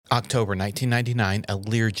October 1999, a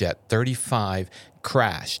Learjet 35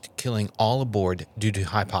 crashed, killing all aboard due to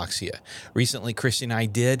hypoxia. Recently, Christy and I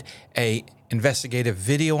did a investigative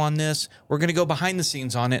video on this. We're going to go behind the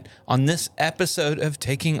scenes on it on this episode of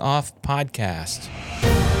Taking Off Podcast.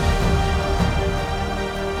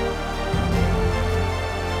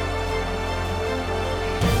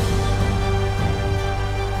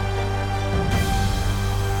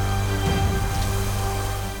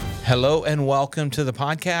 Hello and welcome to the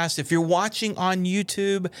podcast. If you're watching on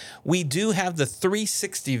YouTube, we do have the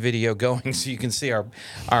 360 video going so you can see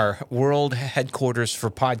our world headquarters for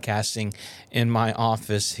podcasting in my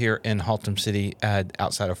office here in Haltom City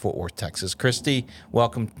outside of Fort Worth, Texas. Christy,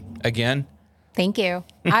 welcome again. Thank you.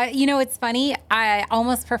 It's funny. I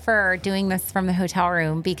almost prefer doing this from the hotel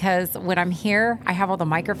room because when I'm here, I have all the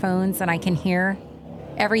microphones and I can hear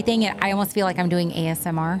everything. And I almost feel like I'm doing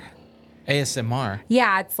ASMR. ASMR?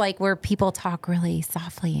 Yeah, it's like where people talk really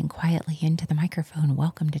softly and quietly into the microphone.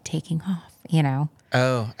 Welcome to Taking Off,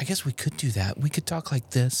 Oh, I guess we could do that. We could talk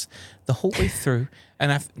like this the whole way through.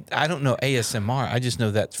 And I don't know ASMR. I just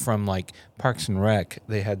know that's from like Parks and Rec.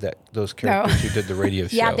 They had those characters who did the radio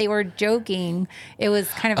show. Yeah, they were joking. It was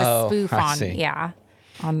kind of a spoof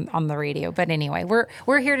on the radio. But anyway,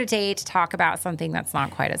 we're here today to talk about something that's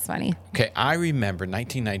not quite as funny. Okay, I remember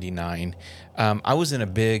 1999. I was in a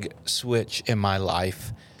big switch in my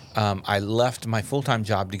life. I left my full-time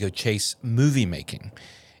job to go chase movie making.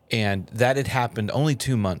 And that had happened only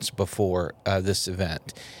 2 months before this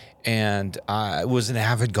event. And I was an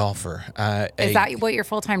avid golfer. Is that what your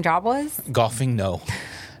full-time job was? Golfing, no.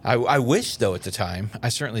 I wished, though, at the time. I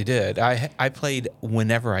certainly did. I played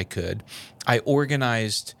whenever I could. I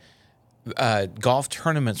organized golf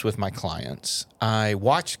tournaments with my clients. I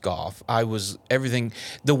watched golf. I was everything.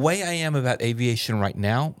 The way I am about aviation right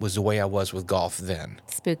now was the way I was with golf then.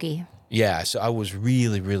 Spooky. Yeah, so I was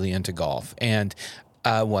really, really into golf. And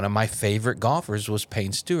one of my favorite golfers was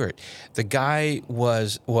Payne Stewart. The guy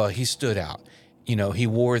he stood out. He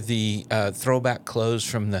wore the throwback clothes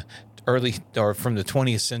from the from the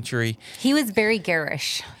 20th century. He was very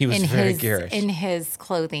garish. Garish in his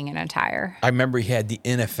clothing and attire. I remember he had the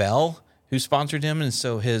NFL who sponsored him, and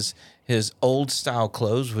so his old style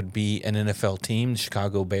clothes would be an NFL team, the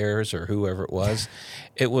Chicago Bears or whoever it was.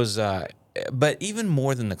 It was, but even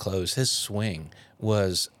more than the clothes, his swing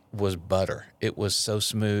was butter. It was so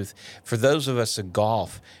smooth. For those of us at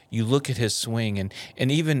golf, you look at his swing and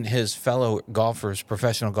even his fellow golfers,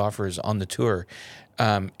 professional golfers on the tour,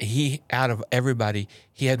 out of everybody,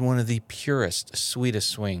 he had one of the purest, sweetest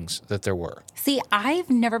swings that there were. See, I've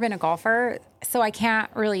never been a golfer, so I can't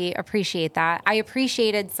really appreciate that. I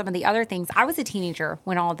appreciated some of the other things. I was a teenager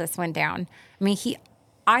when all of this went down. I mean,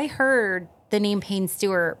 I heard the name Payne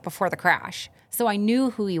Stewart before the crash, so I knew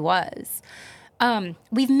who he was.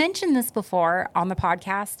 We've mentioned this before on the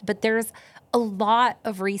podcast, but there's a lot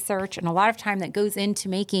of research and a lot of time that goes into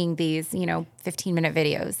making these, 15-minute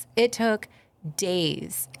videos. It took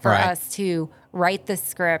days for us to write the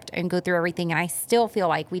script and go through everything. And I still feel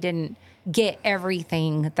like we didn't get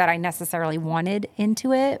everything that I necessarily wanted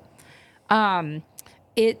into it. So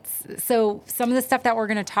some of the stuff that we're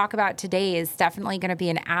going to talk about today is definitely going to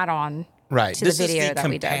be an add-on to the video that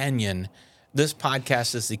we did. This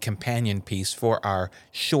podcast is the companion piece for our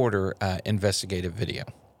shorter investigative video.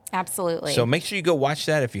 Absolutely. So make sure you go watch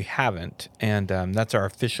that if you haven't. And that's our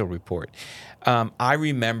official report. I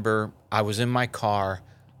remember I was in my car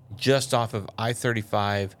just off of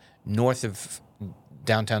I-35 north of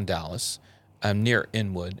downtown Dallas, near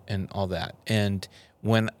Inwood and all that. And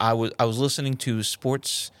when I was listening to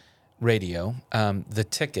sports radio, the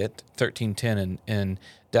Ticket 1310 in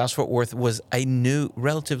Dallas-Fort Worth was a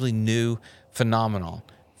relatively new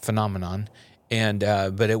phenomenon, and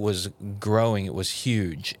but it was growing. It was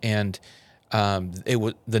huge, and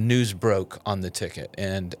the news broke on the Ticket,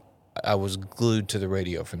 and I was glued to the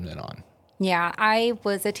radio from then on. Yeah, I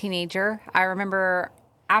was a teenager. I remember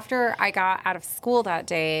after I got out of school that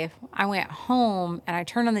day, I went home and I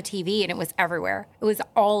turned on the TV and it was everywhere. It was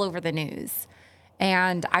all over the news.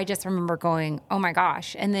 And I just remember going, oh my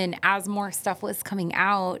gosh. And then as more stuff was coming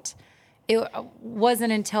out, it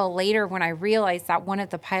wasn't until later when I realized that one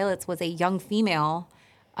of the pilots was a young female.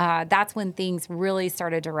 That's when things really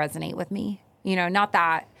started to resonate with me. Not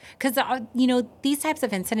that, because, these types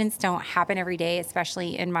of incidents don't happen every day,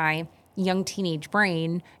 especially in my young teenage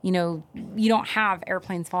brain. You don't have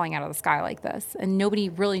airplanes falling out of the sky like this, and nobody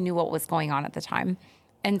really knew what was going on at the time.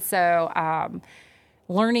 And so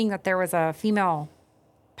learning that there was a female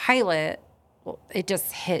pilot, it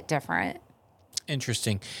just hit different.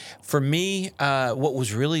 Interesting. For me, what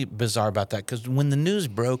was really bizarre about that, because when the news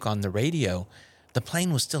broke on the radio, the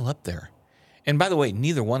plane was still up there. And by the way,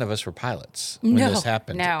 neither one of us were pilots when No, this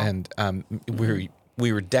happened. no. And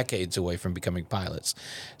we were decades away from becoming pilots.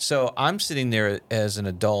 So I'm sitting there as an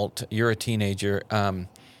adult. You're a teenager. And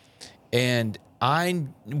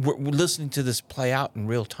we're listening to this play out in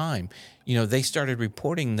real time. You know, they started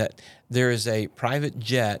reporting that there is a private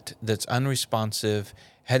jet that's unresponsive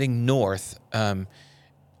heading north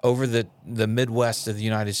over the Midwest of the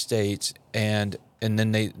United States. And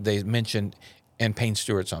then they mentioned, and Payne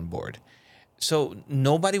Stewart's on board. So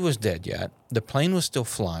nobody was dead yet. The plane was still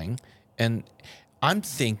flying. And I'm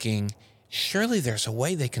thinking, surely there's a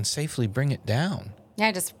way they can safely bring it down.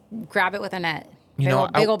 Yeah, just grab it with a net. You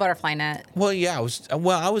Big old butterfly net. Well, yeah, I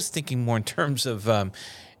was thinking more in terms of,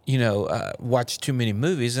 watch too many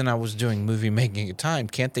movies, and I was doing movie making at the time.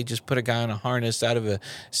 Can't they just put a guy on a harness out of a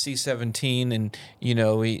C-17 and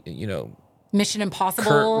Mission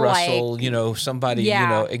Impossible, Kurt Russell, somebody,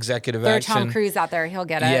 executive throw action. Tom Cruise out there, he'll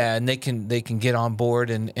get it. Yeah, and they can get on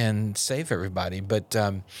board and save everybody. But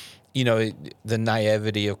the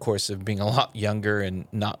naivety, of course, of being a lot younger and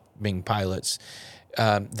not being pilots.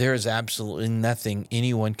 There is absolutely nothing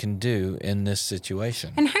anyone can do in this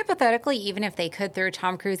situation. And hypothetically, even if they could throw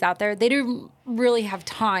Tom Cruise out there, they don't really have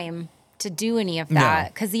time to do any of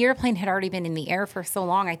that because the airplane had already been in the air for so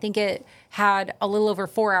long. I think it had a little over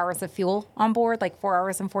 4 hours of fuel on board, like 4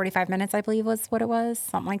 hours and 45 minutes, I believe was what it was,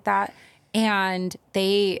 something like that. And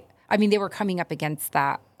they were coming up against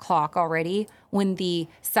that clock already when the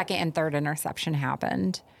second and third interception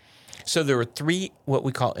happened. So there were 3 what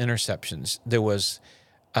we call interceptions. There was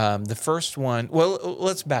the first one. Well,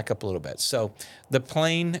 let's back up a little bit. So the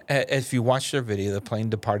plane, if you watch their video, the plane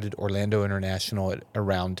departed Orlando International at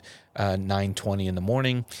around 9:20 in the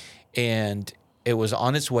morning, and it was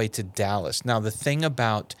on its way to Dallas. Now, the thing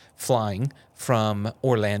about flying from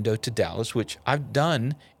Orlando to Dallas, which I've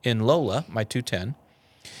done in Lola, my 210,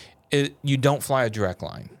 you don't fly a direct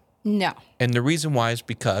line. No. And the reason why is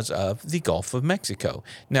because of the Gulf of Mexico.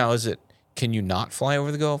 Now, can you not fly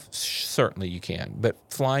over the Gulf? Certainly you can. But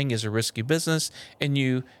flying is a risky business, and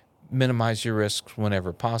you minimize your risks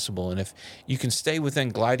whenever possible. And if you can stay within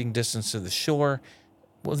gliding distance of the shore,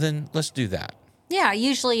 well, then let's do that. Yeah,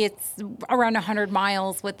 usually it's around 100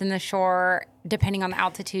 miles within the shore, depending on the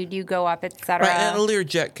altitude you go up, et cetera. Right, and a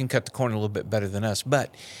Learjet can cut the corner a little bit better than us.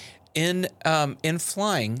 But in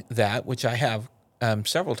flying that, which I have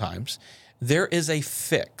several times, there is a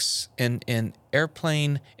fix. In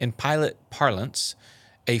airplane, in pilot parlance,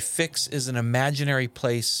 a fix is an imaginary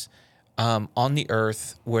place on the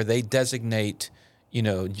earth where they designate,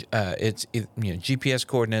 it's GPS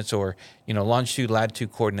coordinates or longitude,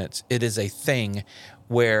 latitude coordinates. It is a thing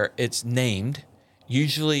where it's named,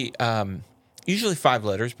 usually 5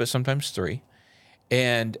 letters, but sometimes 3,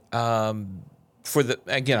 and I'm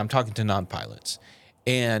talking to non-pilots,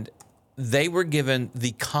 and they were given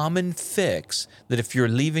the common fix that if you're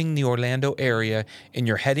leaving the Orlando area and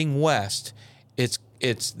you're heading west, it's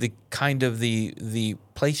the kind of the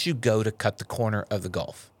place you go to cut the corner of the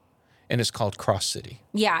Gulf. And it's called Cross City.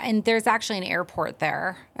 Yeah, and there's actually an airport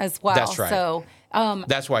there as well. That's right. So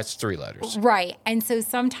that's why it's 3 letters. Right. And so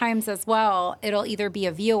sometimes as well, it'll either be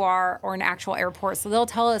a VOR or an actual airport. So they'll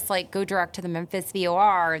tell us go direct to the Memphis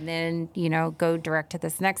VOR and then, go direct to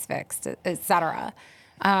this next fix, et cetera.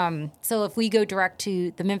 So if we go direct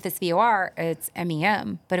to the Memphis VOR, it's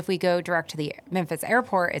MEM. But if we go direct to the Memphis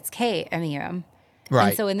airport, it's KMEM. Right.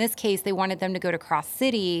 And so in this case, they wanted them to go to Cross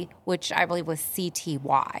City, which I believe was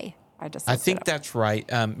CTY. I think that's right.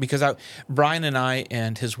 Because Brian and I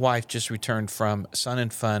and his wife just returned from Sun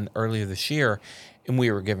and Fun earlier this year, and we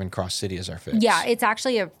were given Cross City as our fix. Yeah, it's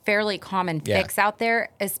actually a fairly common fix out there,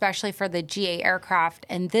 especially for the GA aircraft.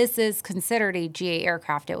 And this is considered a GA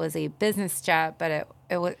aircraft. It was a business jet, but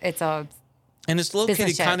it's a and it's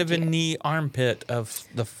located kind of in the armpit of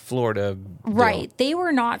the Florida deal. Right. They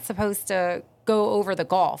were not supposed to go over the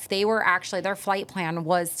Gulf. They were actually, their flight plan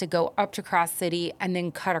was to go up to Cross City and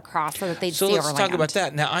then cut across so that they'd see Orlando. So let's talk about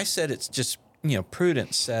that. Now, I said it's just,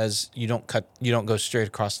 prudence says you don't go straight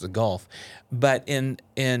across the Gulf. But in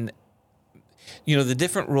the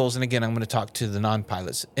different rules, and again, I'm going to talk to the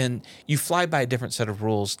non-pilots, and you fly by a different set of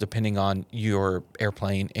rules depending on your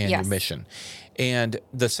airplane and your mission. And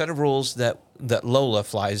the set of rules that Lola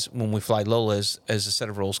flies, when we fly Lola, is a set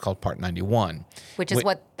of rules called Part 91. Which is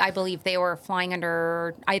what I believe they were flying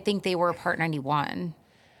under. I think they were Part 91.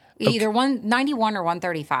 Either 191 or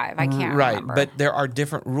 135. I can't remember. But there are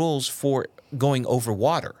different rules for going over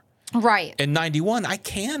water. Right. In 91, I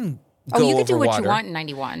can go over water. You can do what you want in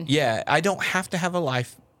 91. Yeah. I don't have to have a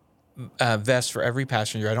life vest for every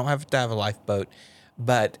passenger. I don't have to have a lifeboat.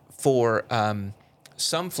 But for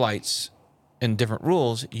some flights, and different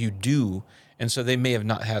rules, you do. And so they may have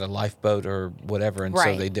not had a lifeboat or whatever, and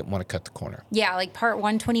so they didn't want to cut the corner. Yeah, like Part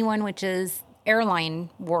 121, which is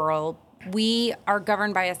airline world, we are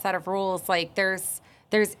governed by a set of rules. Like there's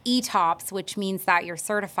ETOPS, which means that you're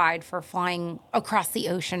certified for flying across the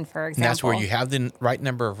ocean, for example. And that's where you have the right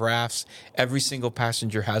number of rafts. Every single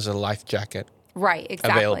passenger has a life jacket. Right,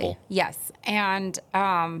 exactly. Available. Yes. And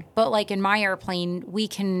but like in my airplane, we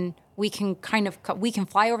can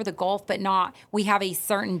fly over the Gulf, but we have a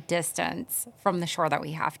certain distance from the shore that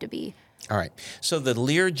we have to be. All right. So the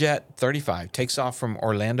Learjet 35 takes off from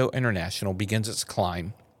Orlando International, begins its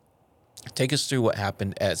climb. Take us through what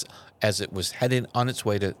happened as it was headed on its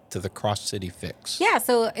way to the Cross City fix. Yeah,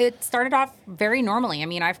 so it started off very normally. I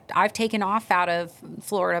mean, I've taken off out of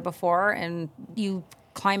Florida before, and you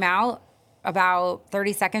climb out. About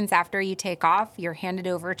 30 seconds after you take off, you're handed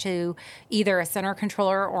over to either a center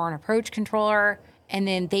controller or an approach controller, and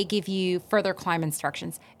then they give you further climb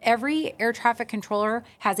instructions. Every air traffic controller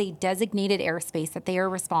has a designated airspace that they are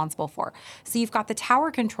responsible for. So you've got the tower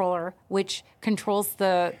controller, which controls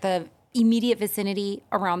the immediate vicinity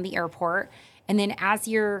around the airport. And then as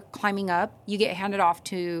you're climbing up, you get handed off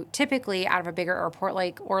to, typically out of a bigger airport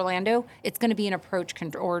like Orlando, it's going to be an approach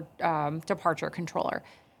or departure controller.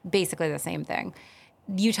 Basically the same thing.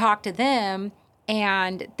 You talk to them,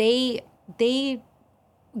 and they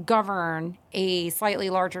govern a slightly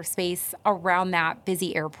larger space around that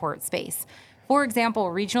busy airport space. For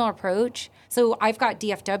example, regional approach. So I've got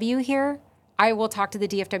DFW here. I will talk to the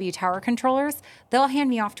DFW tower controllers. They'll hand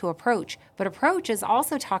me off to approach, but approach is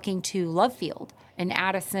also talking to Love Field and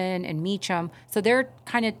Addison and Meacham. So they're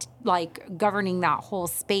kind of like governing that whole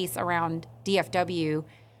space around DFW,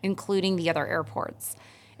 including the other airports.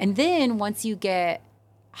 And then once you get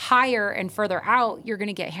higher and further out, you're going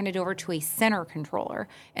to get handed over to a center controller.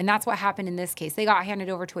 And that's what happened in this case. They got handed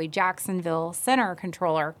over to a Jacksonville center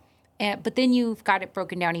controller. But then you've got it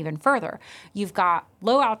broken down even further. You've got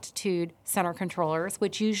low altitude center controllers,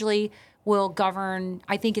 which usually will govern,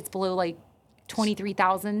 I think it's below like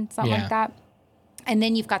 23,000, something like that. And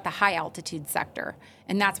then you've got the high altitude sector.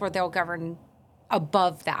 And that's where they'll govern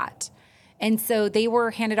above that. And so they were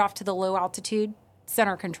handed off to the low altitude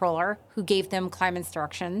center controller, who gave them climb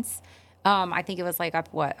instructions. I think it was like up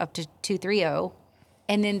to 230.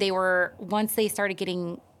 And then once they started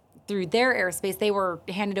getting through their airspace, they were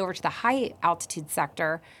handed over to the high altitude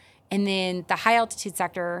sector. And then the high altitude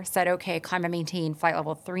sector said, okay, climb and maintain flight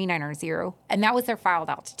level 390. And that was their filed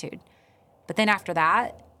altitude. But then after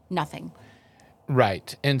that, nothing.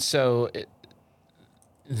 Right. And so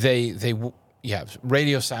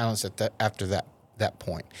radio silence after that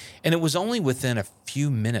point. And it was only within a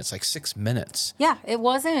few minutes, like 6 minutes. Yeah, it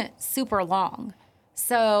wasn't super long.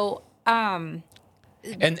 So and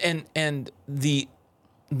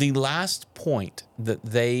the last point that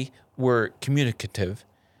they were communicative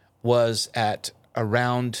was at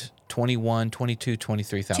around 23,000 feet.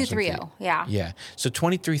 230, yeah. Yeah. So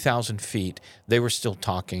 23,000 feet, they were still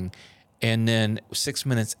talking. And then 6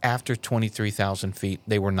 minutes after 23,000 feet,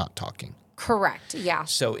 they were not talking. Correct, yeah.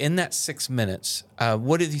 So in that 6 minutes,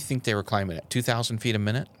 what did you think they were climbing at? 2,000 feet a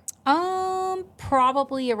minute?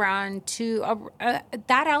 Probably around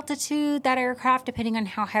that altitude, that aircraft, depending on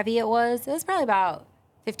how heavy it was probably about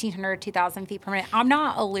 1,500, 2,000 feet per minute. I'm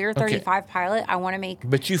not a Lear 35 pilot. I want to make...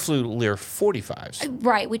 But you flew Lear 45s.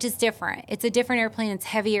 Right, which is different. It's a different airplane. It's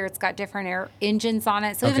heavier. It's got different engines on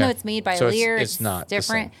it. So even though it's made by Lear, it's not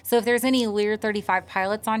different. So if there's any Lear 35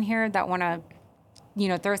 pilots on here that want to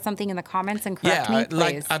throw something in the comments and correct me,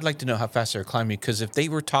 please. I'd like to know how fast they're climbing, because if they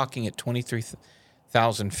were talking at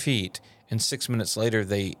 23,000 feet and 6 minutes later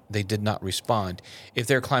they did not respond, if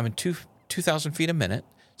they're climbing 2,000 feet a minute,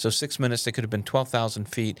 so 6 minutes, they could have been 12,000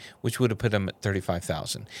 feet, which would have put them at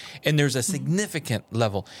 35,000. And there's a significant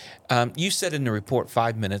level. You said in the report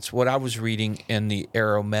 5 minutes. What I was reading in the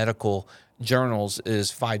aeromedical journals is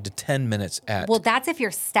 5 to 10 minutes at... Well, that's if you're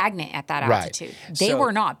stagnant at that altitude. Right. They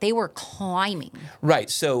were not. They were climbing. Right.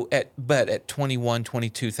 So, at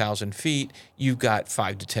 22,000 feet, you've got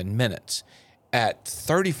 5 to 10 minutes. At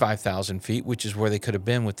 35,000 feet, which is where they could have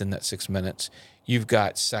been within that 6 minutes, you've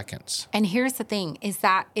got seconds. And here's the thing, is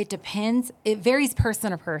that it depends. It varies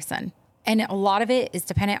person to person. And a lot of it is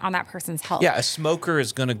dependent on that person's health. Yeah, a smoker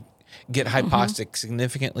is going to get hypoxic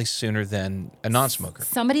significantly sooner than a non-smoker.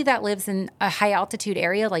 Somebody that lives in a high altitude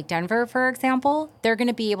area like Denver, for example, they're going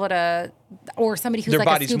to be able to, or somebody who's their like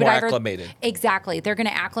body's a scuba more diver. Acclimated. Exactly. They're going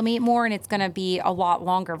to acclimate more, and it's going to be a lot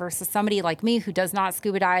longer versus somebody like me who does not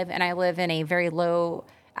scuba dive, and I live in a very low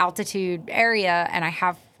altitude area, and I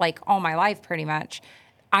have like all my life pretty much.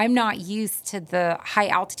 I'm not used to the high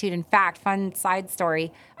altitude. In fact, fun side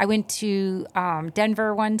story, I went to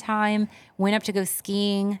Denver one time, went up to go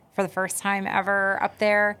skiing for the first time ever up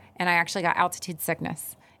there, and I actually got altitude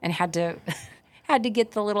sickness and had to had to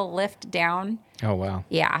get the little lift down. Oh, wow.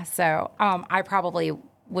 Yeah, so I probably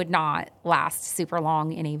would not last super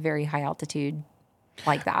long in a very high altitude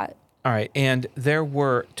like that. All right, and there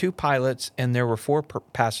were 2 pilots, and there were 4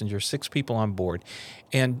 passengers, 6 people on board,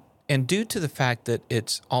 and due to the fact that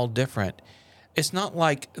it's all different, it's not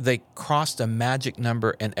like they crossed a magic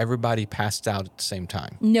number and everybody passed out at the same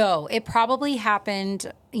time. No, it probably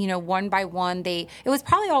happened, one by one. It was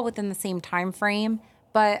probably all within the same time frame,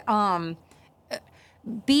 but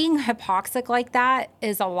being hypoxic like that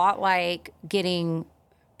is a lot like getting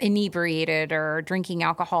inebriated or drinking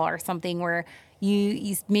alcohol or something where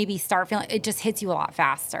you maybe start feeling it just hits you a lot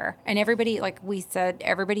faster. And everybody, like we said,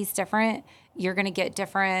 everybody's different. You're going to get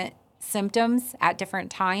different symptoms at different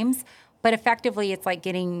times, but effectively it's like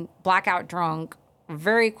getting blackout drunk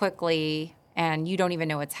very quickly and you don't even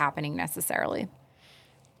know what's happening necessarily.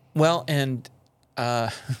 Well, and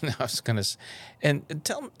I was gonna, and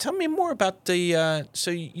tell me more about the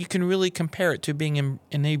so you can really compare it to being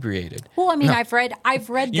inebriated. Well, I mean, no. I've read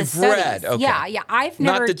the You've studies. read, okay. Yeah. I've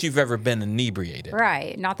never, not that you've ever been inebriated,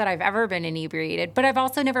 right? Not that I've ever been inebriated, but I've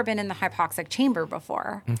also never been in the hypoxic chamber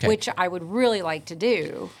before, which I would really like to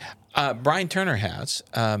do. Brian Turner has,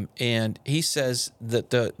 and he says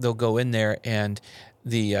that they'll go in there and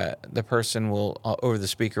the person will or the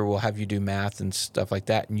speaker will have you do math and stuff like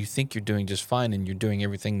that, and you think you're doing just fine and you're doing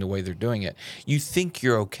everything the way they're doing it. You think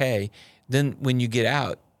you're okay. Then when you get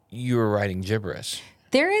out, you're writing gibberish.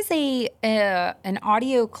 There is an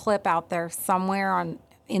audio clip out there somewhere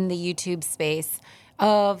in the YouTube space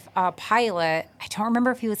of a pilot. I don't remember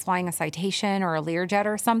if he was flying a Citation or a Learjet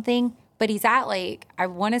or something, but he's at I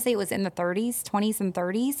want to say it was in the 20s and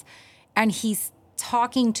 30s, and he's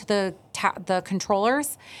talking to the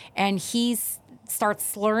controllers, and he starts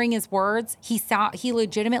slurring his words. He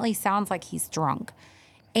legitimately sounds like he's drunk,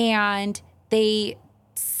 and they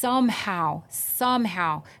somehow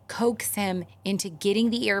coax him into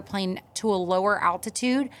getting the airplane to a lower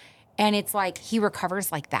altitude, and it's like he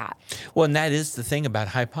recovers like that. Well, and that is the thing about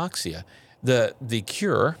hypoxia. The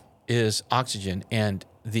cure is oxygen, and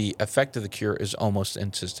the effect of the cure is almost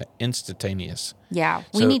instantaneous. Yeah,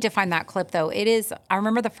 we need to find that clip though. It is. I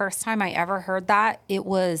remember the first time I ever heard that. It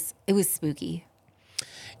was spooky.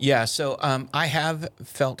 Yeah, so I have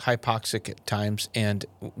felt hypoxic at times, and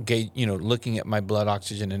looking at my blood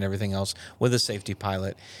oxygen and everything else with a safety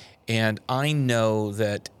pilot. And I know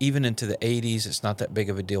that even into the 80s, it's not that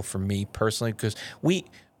big of a deal for me personally, because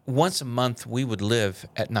once a month, we would live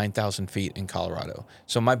at 9,000 feet in Colorado.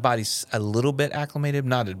 So my body's a little bit acclimated,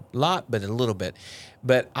 not a lot, but a little bit.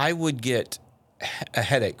 But I would get a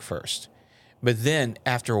headache first. But then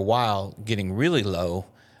after a while, getting really low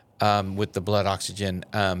with the blood oxygen,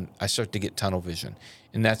 I start to get tunnel vision.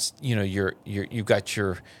 And that's, you've got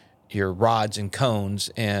your rods and cones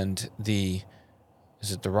and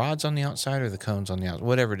is it the rods on the outside or the cones on the outside?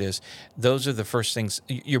 Whatever it is, those are the first things.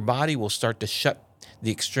 Your body will start to shut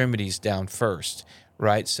the extremities down first,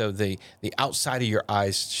 right? So the outside of your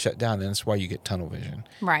eyes shut down, and that's why you get tunnel vision.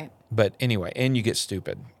 Right. But anyway, and you get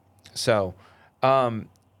stupid. So, all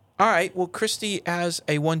right. Well, Christy, as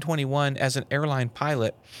a 121, as an airline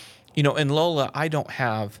pilot, in Lola, I don't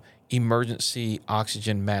have emergency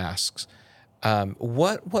oxygen masks.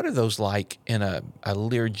 What are those like in a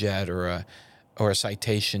Learjet or a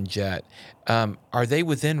Citation jet? Are they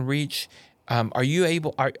within reach? Are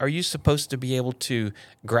you supposed to be able to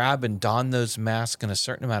grab and don those masks in a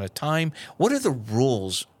certain amount of time? What are the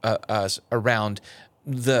rules around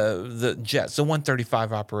the jets, the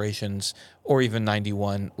 135 operations, or even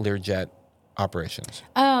 91 Learjet operations?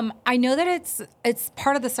 I know that it's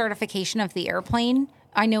part of the certification of the airplane.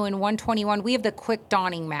 I know in 121 we have the quick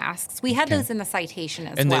donning masks. We had those in the Citation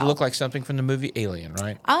as well. And they look like something from the movie Alien,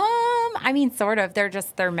 right? I mean, sort of.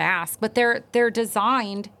 They're masks, but they're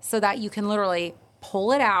designed so that you can literally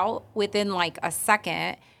pull it out within like a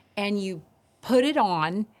second, and you put it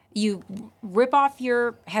on. You rip off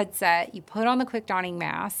your headset, you put on the quick donning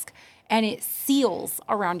mask, and it seals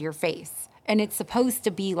around your face. And it's supposed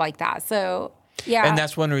to be like that. So, yeah. And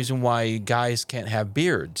that's one reason why guys can't have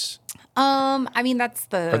beards. I mean, that's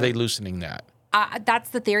the... Are they loosening that? That's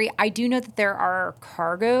the theory. I do know that there are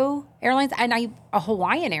cargo airlines, and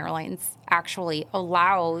Hawaiian Airlines actually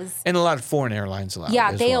allows... And a lot of foreign airlines allow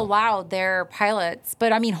Yeah, they allow their pilots.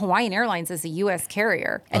 But, I mean, Hawaiian Airlines is a U.S.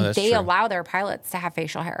 carrier, and they allow their pilots to have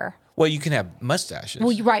facial hair. Well, you can have mustaches.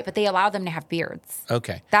 Well, you're right, but they allow them to have beards.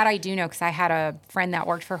 Okay. That I do know because I had a friend that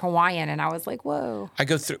worked for Hawaiian, and I was like, whoa. I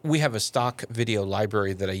go through. We have a stock video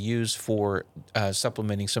library that I use for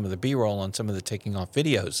supplementing some of the B-roll on some of the taking off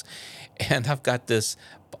videos, and I've got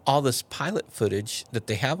all this pilot footage that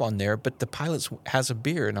they have on there, but the pilot has a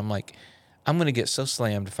beard, and I'm like, I'm going to get so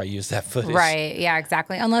slammed if I use that footage. Right. Yeah,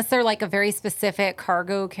 exactly. Unless they're like a very specific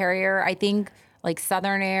cargo carrier. I think like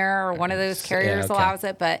Southern Air or one of those carriers allows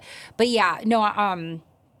it. But yeah, no,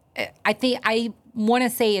 I think I want to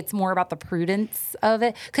say it's more about the prudence of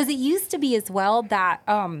it. Because it used to be as well that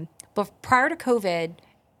but prior to COVID,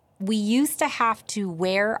 we used to have to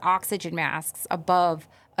wear oxygen masks above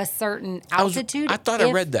a certain altitude. I thought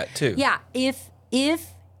I read that too. Yeah. If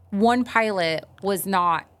one pilot was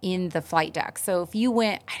not in the flight deck. So if you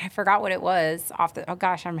went, I forgot what it was oh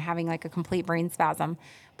gosh, I'm having like a complete brain spasm.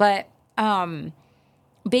 But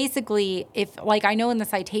basically, if like I know in the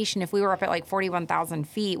citation, if we were up at like 41,000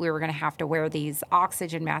 feet, we were going to have to wear these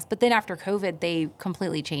oxygen masks. But then after COVID, they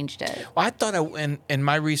completely changed it. Well, I thought in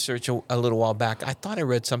my research a little while back, I thought I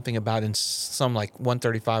read something about in some like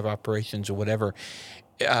 135 operations or whatever,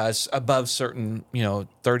 above certain,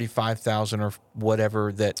 35,000 or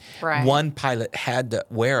whatever, that one pilot had to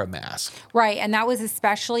wear a mask. Right. And that was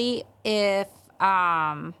especially if,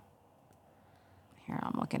 here,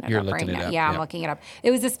 I'm looking it up right now. Yeah, I'm looking it up.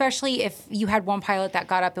 It was especially if you had one pilot that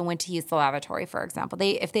got up and went to use the lavatory, for example,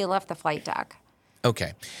 if they left the flight deck.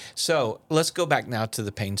 Okay. So let's go back now to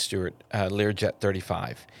the Payne Stewart Learjet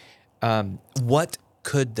 35. What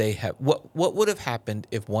could they have, what would have happened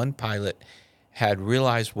if one pilot had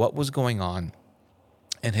realized what was going on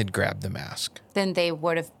and had grabbed the mask? Then they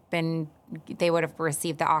would have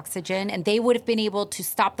received the oxygen, and they would have been able to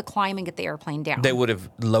stop the climb and get the airplane down. They would have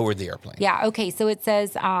lowered the airplane. Yeah. Okay. So it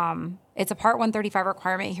says it's a Part 135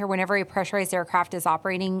 requirement here. Whenever a pressurized aircraft is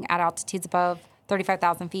operating at altitudes above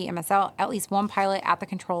 35,000 feet MSL, at least one pilot at the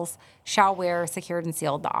controls shall wear secured and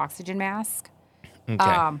sealed the oxygen mask.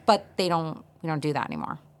 Okay. But we don't do that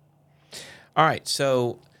anymore. All right.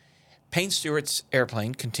 So Payne Stewart's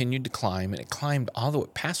airplane continued to climb, and it climbed all the way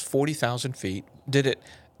past 40,000 feet. Did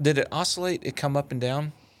it oscillate? It come up and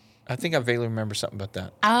down? I think I vaguely remember something about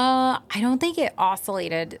that. I don't think it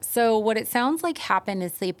oscillated. So what it sounds like happened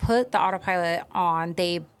is they put the autopilot on.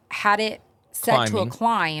 They had it set to a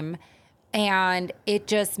climb, and it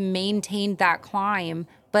just maintained that climb.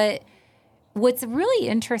 But what's really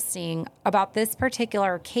interesting about this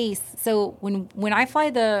particular case, so when I fly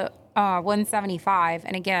the 175,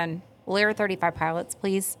 and again, Lear 35 pilots,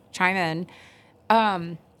 please chime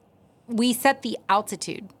in. We set the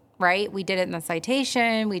altitude, right? We did it in the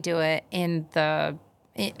citation. We do it in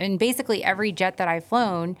basically every jet that I've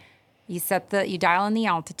flown. You dial in the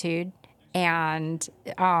altitude, and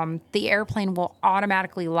the airplane will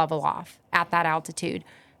automatically level off at that altitude.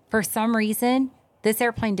 For some reason, this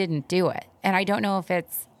airplane didn't do it. And I don't know if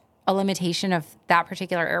it's a limitation of that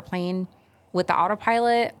particular airplane with the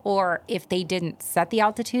autopilot, or if they didn't set the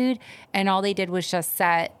altitude and all they did was just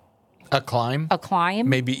set a climb.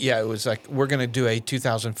 Maybe, yeah, it was like, we're going to do a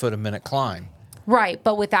 2,000 foot a minute climb. Right,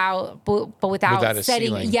 but without a setting.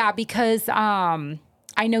 ceiling. Yeah, because I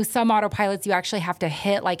know some autopilots you actually have to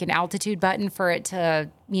hit like an altitude button for it to,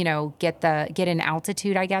 get an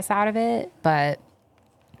altitude, I guess, out of it. But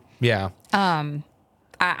yeah.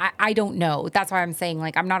 I don't know. That's why I'm saying,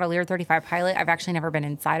 like, I'm not a Lear 35 pilot. I've actually never been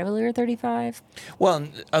inside of a Lear 35. Well,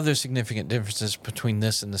 other significant differences between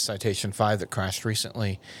this and the Citation 5 that crashed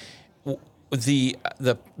recently,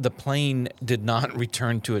 the plane did not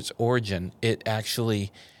return to its origin. It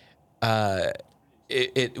actually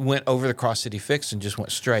it went over the cross-city fix and just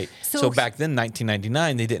went straight. So back then,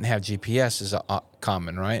 1999, they didn't have GPS as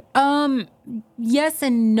common, right? Yes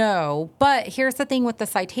and no. But here's the thing with the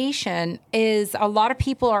Citation is a lot of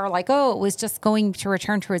people are like, oh, it was just going to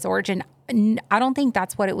return to its origin. I don't think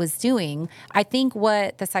that's what it was doing. I think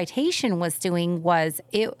what the Citation was doing was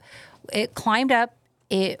it climbed up,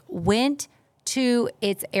 it went to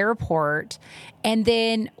its airport, and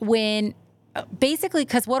then when basically,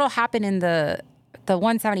 because what'll happen in the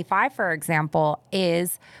 175, for example,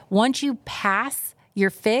 is once you pass your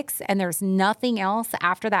fix and there's nothing else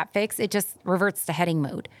after that fix, it just reverts to heading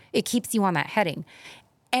mode. It keeps you on that heading.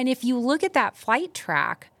 And if you look at that flight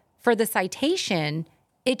track for the Citation,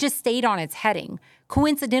 it just stayed on its heading.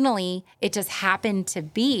 Coincidentally, it just happened to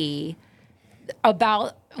be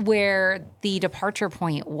about where the departure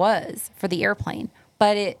point was for the airplane.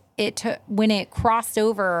 But it took, when it crossed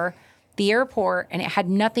over the airport and it had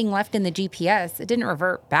nothing left in the GPS, it didn't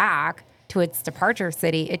revert back to its departure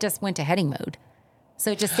city. It just went to heading mode.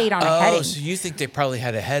 So it just stayed on a Oh, heading. so you think they probably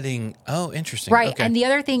had a heading. Oh, interesting. Right. Okay. And the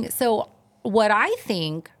other thing, so what I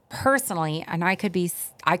think personally, and I could be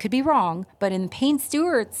wrong, but in Payne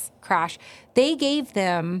Stewart's crash, they gave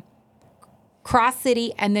them Cross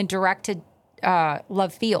City and then direct to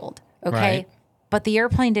Love Field. Okay. Right. But the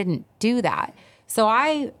airplane didn't do that. So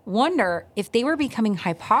I wonder if they were becoming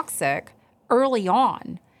hypoxic early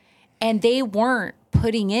on and they weren't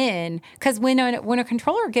putting in, because when a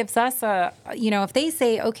controller gives us if they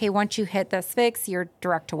say, okay, once you hit this fix, you're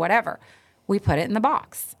direct to whatever, we put it in the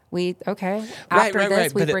box. After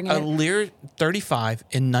this, we but bring a it in. Lear 35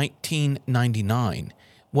 in 1999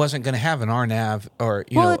 wasn't going to have an RNAV or,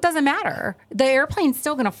 Well, it doesn't matter. The airplane's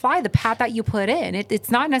still going to fly the path that you put in. It's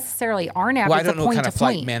not necessarily RNAV. Well, I it's don't a know what point kind to of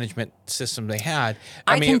flight point. management system they had.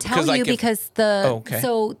 I can tell you because not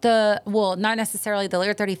necessarily the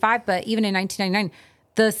Lear 35, but even in 1999,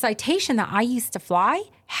 the Citation that I used to fly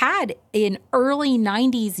had an early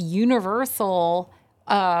 90s universal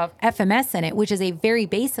FMS in it, which is a very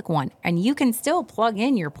basic one, and you can still plug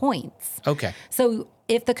in your points. Okay. So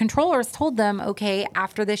if the controllers told them, okay,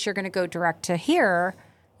 after this, you're going to go direct to here,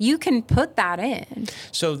 you can put that in.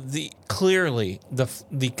 So clearly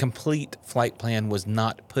the complete flight plan was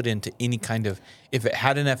not put into any kind of, if it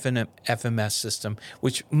had an FMS system,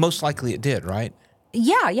 which most likely it did, right?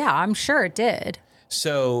 Yeah, I'm sure it did.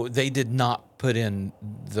 So they did not put in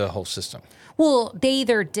the whole system. Well, they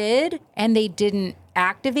either did and they didn't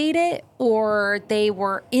activate it, or they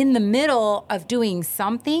were in the middle of doing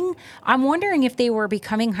something. I'm wondering if they were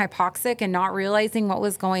becoming hypoxic and not realizing what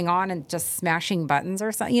was going on and just smashing buttons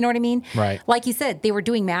or something. You know what I mean? Right. Like you said, they were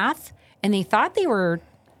doing math and they thought they were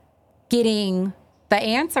getting the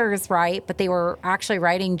answers right, but they were actually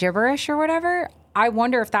writing gibberish or whatever. I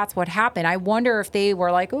wonder if that's what happened. I wonder if they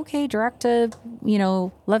were like, okay, direct to,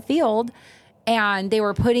 left field. And they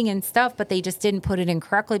were putting in stuff, but they just didn't put it in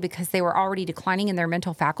correctly because they were already declining in their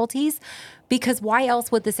mental faculties. Because why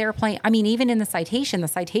else would this airplane, even in the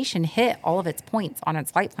Citation hit all of its points on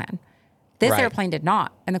its flight plan. This airplane did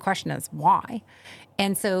not. And the question is why?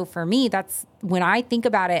 And so for me, that's when I think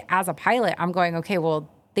about it as a pilot, I'm going, okay, well,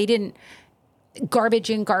 they didn't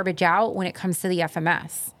garbage in, garbage out when it comes to the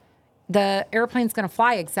FMS. The airplane's going to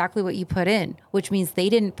fly exactly what you put in, which means they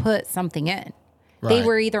didn't put something in. They Right.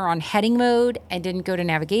 were either on heading mode and didn't go to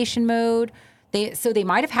navigation mode. They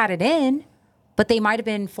might have had it in, but they might have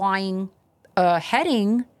been flying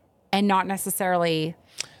heading and not necessarily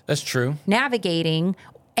That's true. navigating,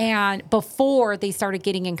 and before they started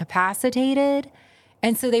getting incapacitated.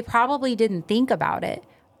 And so they probably didn't think about it.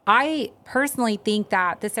 I personally think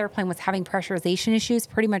that this airplane was having pressurization issues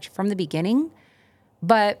pretty much from the beginning.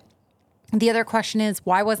 But the other question is,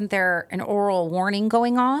 why wasn't there an oral warning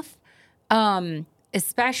going off?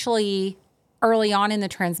 Especially early on in the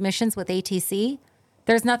transmissions with ATC,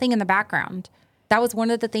 there's nothing in the background. That was one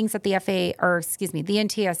of the things that the the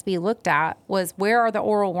NTSB looked at was, where are the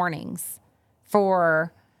oral warnings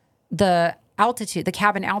for the altitude, the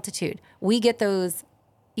cabin altitude? We get those,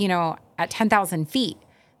 at 10,000 feet.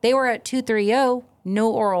 They were at 230, no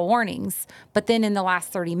oral warnings. But then in the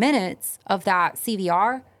last 30 minutes of that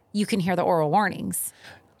CVR, you can hear the oral warnings.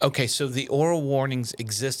 Okay, so the oral warnings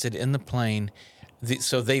existed in the plane,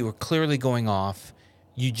 so they were clearly going off.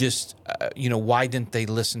 You just, why didn't they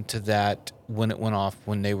listen to that when it went off,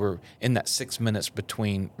 when they were in that 6 minutes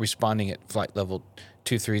between responding at flight level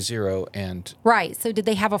 230 and... Right. So did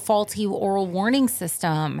they have a faulty oral warning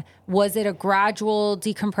system? Was it a gradual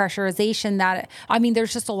decompressurization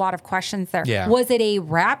there's just a lot of questions there. Yeah. Was it a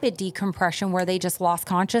rapid decompression where they just lost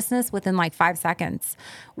consciousness within like 5 seconds?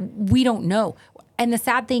 We don't know. And the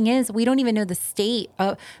sad thing is, we don't even know the state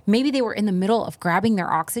of, maybe they were in the middle of grabbing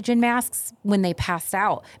their oxygen masks when they passed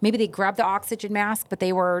out. Maybe they grabbed the oxygen mask, but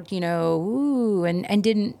they were, and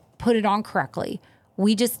didn't put it on correctly.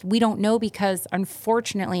 We don't know, because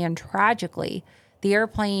unfortunately and tragically, the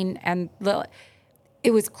airplane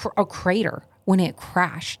it was a crater when it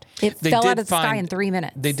crashed. It fell out of the sky in 3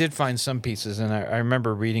 minutes. They did find some pieces, and I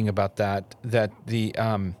remember reading about that the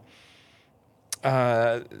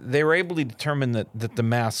they were able to determine that the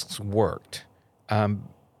masks worked,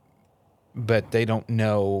 but they don't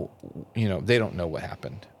know, they don't know what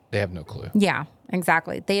happened. They have no clue. Yeah,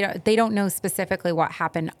 exactly. They don't know specifically what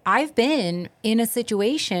happened. I've been in a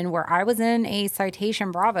situation where I was in a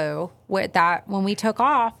Citation Bravo with that when we took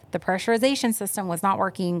off, the pressurization system was not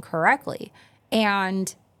working correctly,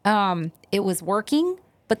 and it was working,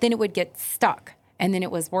 but then it would get stuck, and then it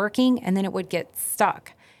was working, and then it would get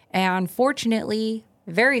stuck. And fortunately,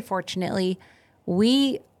 very fortunately,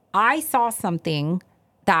 I saw something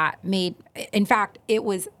that in fact, it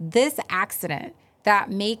was this accident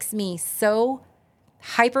that makes me so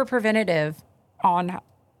hyper preventative on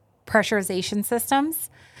pressurization systems.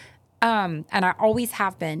 And I always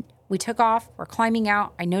have been. We took off, we're climbing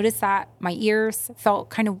out. I noticed that my ears felt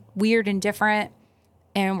kind of weird and different.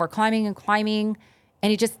 And we're climbing,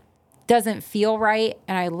 and it just doesn't feel right.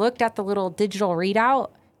 And I looked at the little digital readout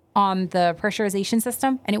on the pressurization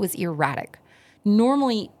system, and it was erratic.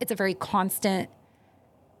 Normally, it's a very constant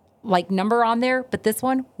number on there, but this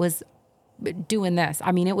one was doing this.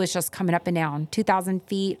 I mean, it was just coming up and down, 2,000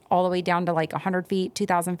 feet all the way down to 100 feet,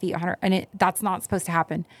 2,000 feet, 100. And that's not supposed to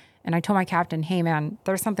happen. And I told my captain, hey, man,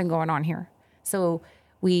 there's something going on here. So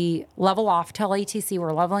we level off, tell ATC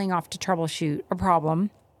we're leveling off to troubleshoot a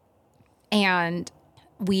problem. And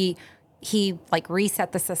he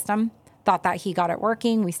reset the system, thought that he got it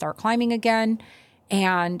working. We start climbing again,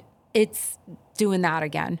 and it's doing that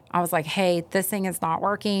again. I was like, hey, this thing is not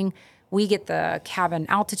working. We get the cabin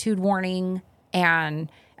altitude warning.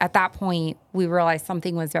 And at that point, we realized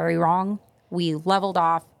something was very wrong. We leveled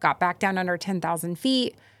off, got back down under 10,000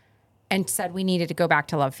 feet, and said we needed to go back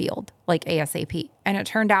to Love Field, ASAP. And it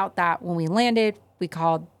turned out that when we landed, we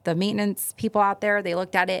called the maintenance people out there. They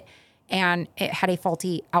looked at it, and it had a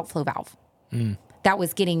faulty outflow valve that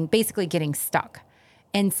was basically getting stuck.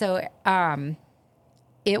 And so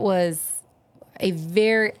it was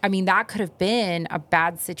that could have been a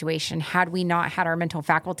bad situation had we not had our mental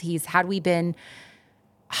faculties, had we been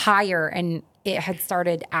higher and it had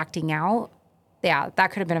started acting out. Yeah, that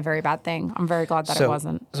could have been a very bad thing. I'm very glad that it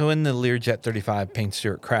wasn't. So in the Learjet 35 Payne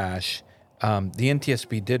Stewart crash, the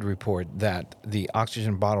NTSB did report that the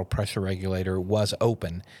oxygen bottle pressure regulator was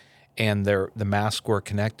open and the masks were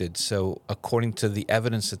connected. So according to the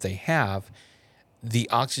evidence that they have, the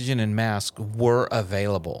oxygen and mask were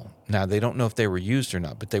available. Now, they don't know if they were used or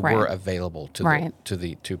not, but they were available to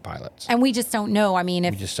the two pilots. And we just don't know. I mean,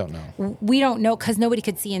 we just don't know. We don't know because nobody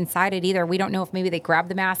could see inside it either. We don't know if maybe they grabbed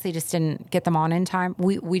the mask, they just didn't get them on in time.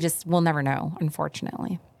 We'll never know,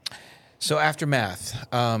 unfortunately. So aftermath,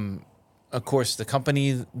 of course, the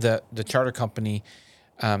company, the charter company,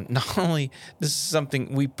 not only, this is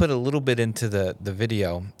something, we put a little bit into the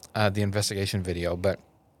video, the investigation video, but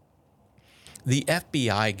the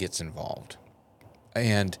FBI gets involved,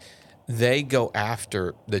 and they go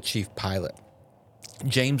after the chief pilot,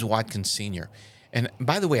 James Watkins Sr. And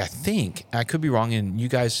by the way, I could be wrong, and you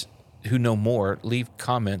guys who know more, leave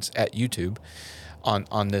comments at YouTube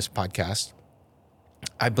on this podcast.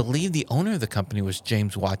 I believe the owner of the company was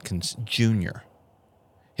James Watkins Jr.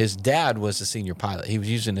 His dad was a senior pilot. He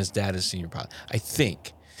was using his dad as senior pilot, I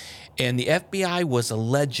think. And the FBI was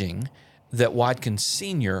alleging that Watkins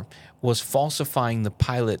Sr. was falsifying the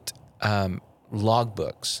pilot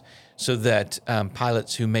logbooks so that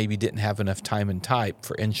pilots who maybe didn't have enough time and type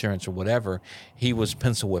for insurance or whatever, he was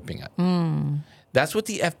pencil whipping it. That's what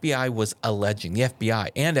the FBI was alleging, the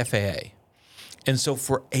FBI and FAA. And so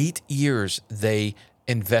for 8 years, they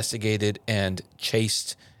investigated and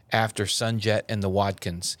chased after Sunjet and the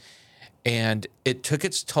Watkins. And it took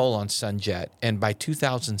its toll on Sunjet. And by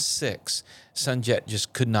 2006, Sunjet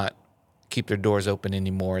just could not keep their doors open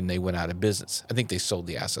anymore, and they went out of business. I think they sold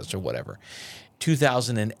the assets or whatever.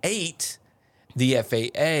 2008, the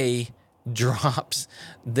FAA drops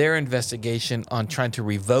their investigation on trying to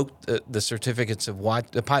revoke the certificates of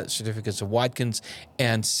the pilot certificates of Watkins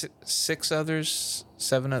and six other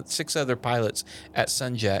pilots at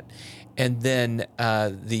Sunjet, and then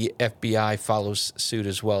the FBI follows suit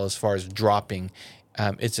as well as far as dropping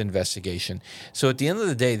its investigation. So at the end of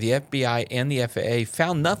the day, the FBI and the FAA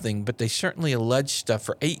found nothing, but they certainly alleged stuff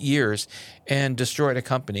for 8 years and destroyed a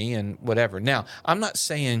company and whatever. Now, I'm not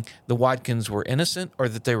saying the Watkins were innocent or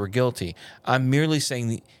that they were guilty. I'm merely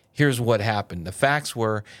saying here's what happened. The facts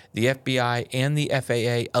were the FBI and the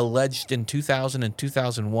FAA alleged in 2000 and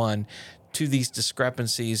 2001 to these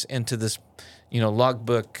discrepancies and to this,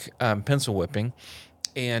 logbook pencil whipping,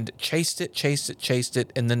 and chased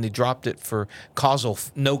it, and then they dropped it for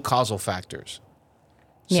no causal factors.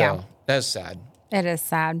 So that's sad. It is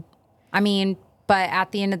sad. I mean, but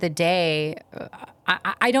at the end of the day,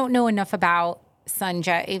 I don't know enough about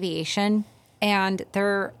Sunjet Aviation, and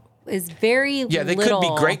there is very little. Yeah, they could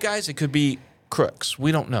be great guys. It could be crooks.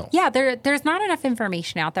 We don't know. Yeah, there's not enough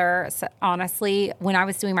information out there, honestly, when I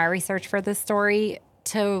was doing my research for this story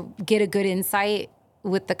to get a good insight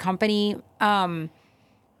with the company.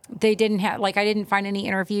 They didn't have, I didn't find any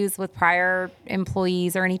interviews with prior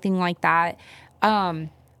employees or anything like that.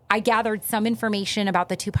 I gathered some information about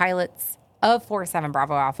the two pilots of 47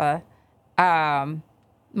 Bravo Alpha,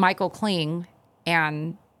 Michael Kling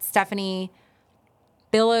and Stephanie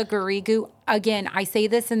Bilagurigu. Again, I say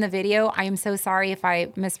this in the video. I am so sorry if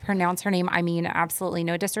I mispronounce her name. I mean, absolutely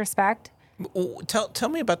no disrespect. Tell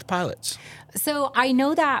me about the pilots. So I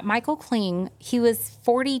know that Michael Kling, he was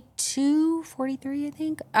 42, 43, I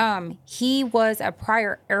think. He was a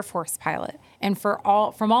prior Air Force pilot. And from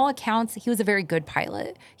all accounts, he was a very good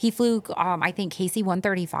pilot. He flew, I think,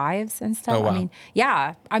 KC-135s and stuff. Oh, wow.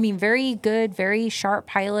 I mean, very good, very sharp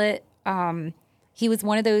pilot. He was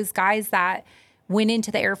one of those guys that went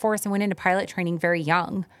into the Air Force and went into pilot training very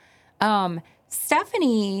young.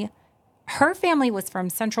 Stephanie, her family was from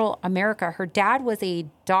Central America. Her dad was a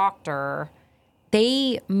doctor.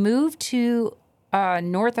 They moved to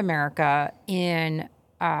North America in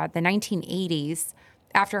the 1980s.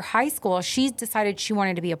 After high school, she decided she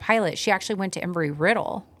wanted to be a pilot. She actually went to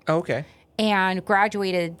Embry-Riddle. Oh, okay. And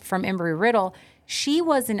graduated from Embry-Riddle. She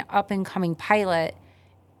was an up-and-coming pilot.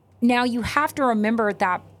 Now, you have to remember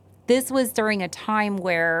that this was during a time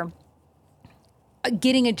where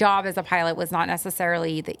getting a job as a pilot was not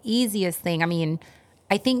necessarily the easiest thing. I mean,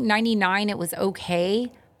 I think 99, it was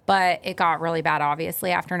okay, but it got really bad,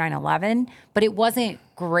 obviously, after 9/11. But it wasn't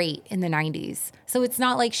great in the 90s. So it's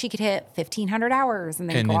not like she could hit 1,500 hours and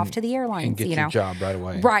then go off to the airlines. And get your job right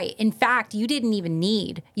away. Right. In fact, you didn't even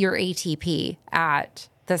need your ATP at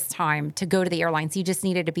this time to go to the airlines. You just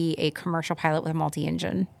needed to be a commercial pilot with a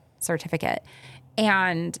multi-engine certificate.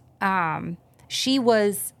 And she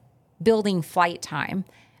was building flight time.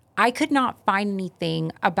 I could not find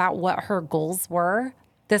anything about what her goals were.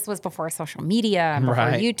 This was before social media and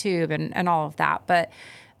before YouTube and all of that. But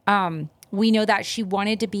we know that she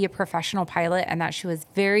wanted to be a professional pilot and that she was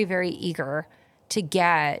very, very eager to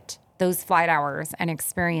get those flight hours and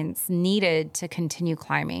experience needed to continue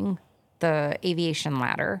climbing the aviation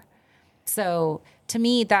ladder. So to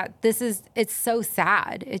me, it's so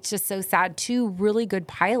sad. It's just so sad. Two really good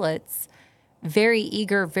pilots, very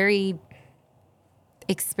eager, very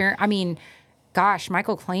experienced. I mean, gosh,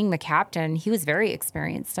 Michael Kling, the captain, he was very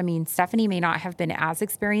experienced. I mean, Stephanie may not have been as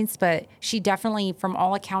experienced, but she definitely, from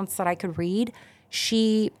all accounts that I could read,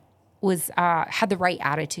 she was had the right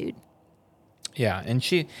attitude. Yeah, and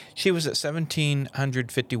she was at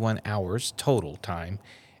 1,751 hours total time,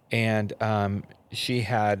 and she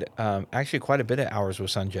had actually quite a bit of hours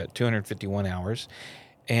with Sunjet, 251 hours,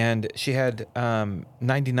 and she had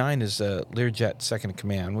 99 as a Learjet second in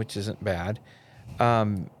command, which isn't bad,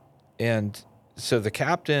 and so the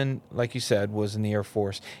captain, like you said, was in the Air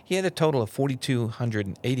Force. He had a total of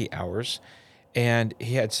 4,280 hours, and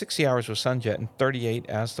he had 60 hours with Sunjet and 38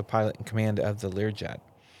 as the pilot in command of the Learjet.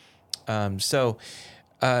 So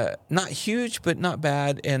not huge, but not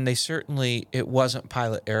bad. And it wasn't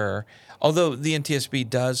pilot error. Although the NTSB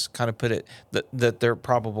does kind of put it that their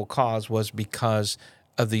probable cause was because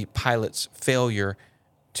of the pilot's failure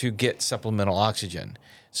to get supplemental oxygen.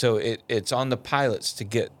 So it's on the pilots to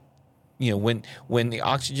get, when the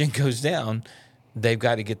oxygen goes down, they've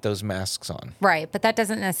got to get those masks on. Right. But that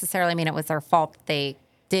doesn't necessarily mean it was their fault that they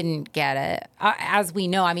didn't get it. As we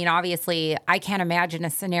know, I mean, obviously, I can't imagine a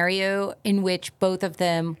scenario in which both of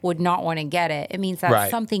them would not want to get it. It means that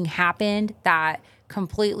something happened that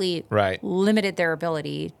completely limited their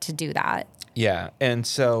ability to do that. Yeah. And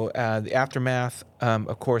so the aftermath,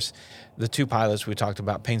 of course, the two pilots we talked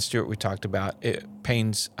about, Payne Stewart we talked about,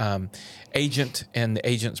 Payne's agent and the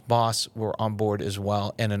agent's boss were on board as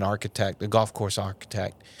well, and an architect, the golf course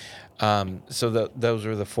architect. So those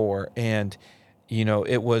are the four. And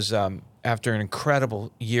it was after an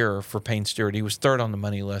incredible year for Payne Stewart. He was third on the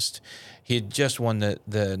money list. He had just won the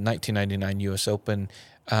 1999 U.S. Open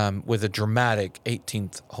with a dramatic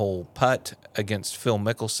 18th hole putt against Phil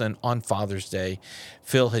Mickelson on Father's Day.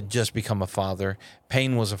 Phil had just become a father.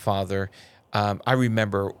 Payne was a father. I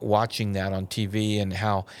remember watching that on TV and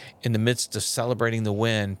how in the midst of celebrating the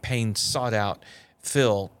win, Payne sought out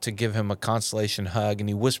Phil to give him a consolation hug, and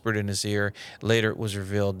he whispered in his ear. Later, it was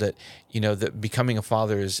revealed that that becoming a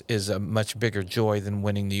father is a much bigger joy than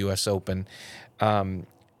winning the U.S. Open, and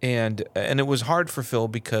it was hard for Phil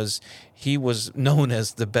because he was known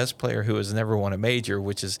as the best player who has never won a major,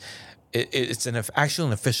 which is a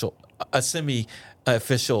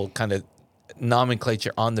semi-official kind of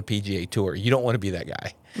nomenclature on the PGA Tour. You don't want to be that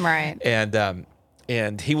guy, right?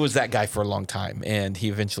 And he was that guy for a long time, and he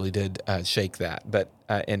eventually did shake that,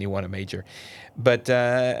 and he won a major. But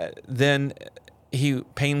then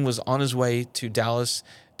Payne was on his way to Dallas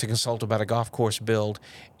to consult about a golf course build,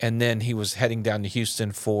 and then he was heading down to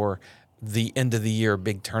Houston for the end of the year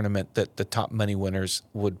big tournament that the top money winners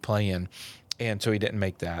would play in, and so he didn't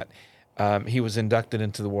make that. He was inducted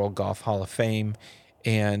into the World Golf Hall of Fame,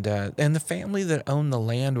 and the family that owned the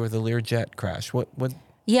land where the Learjet crashed. What?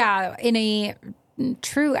 Yeah, in a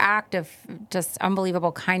true act of just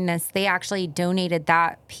unbelievable kindness, they actually donated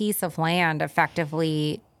that piece of land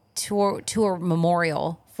effectively to a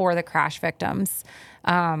memorial for the crash victims.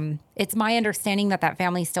 It's my understanding that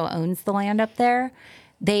family still owns the land up there.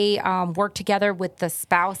 They worked together with the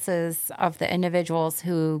spouses of the individuals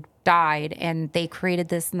who died, and they created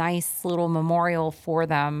this nice little memorial for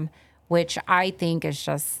them, which I think is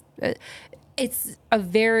just, it's a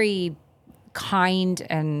very kind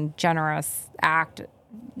and generous act,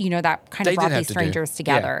 that kind of brought these strangers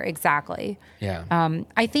together. Yeah. Exactly. Yeah.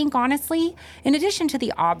 I think, honestly, in addition to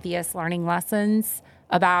the obvious learning lessons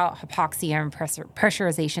about hypoxia and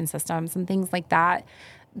pressurization systems and things like that,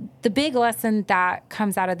 the big lesson that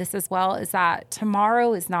comes out of this as well is that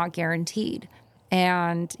tomorrow is not guaranteed.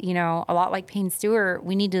 And, a lot like Payne Stewart,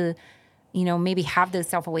 we need to, maybe have those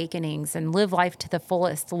self-awakenings and live life to the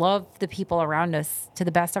fullest, love the people around us to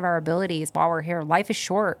the best of our abilities while we're here. Life is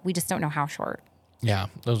short. We just don't know how short. Yeah,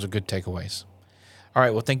 those are good takeaways. All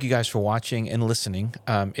right, well, thank you guys for watching and listening.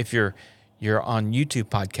 If you're on YouTube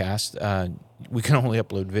podcast, we can only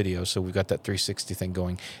upload video, so we've got that 360 thing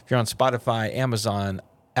going. If you're on Spotify, Amazon,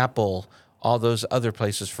 Apple, all those other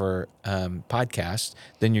places for podcasts,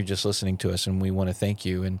 then you're just listening to us, and we want to thank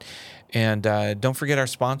you. And don't forget our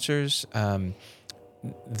sponsors.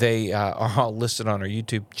 They are all listed on our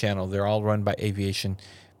YouTube channel. They're all run by aviation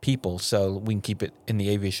people, so we can keep it in the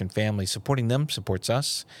aviation family. Supporting them supports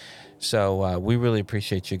us. So we really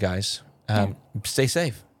appreciate you guys. Stay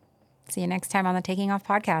safe. See you next time on the Taking Off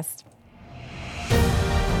podcast.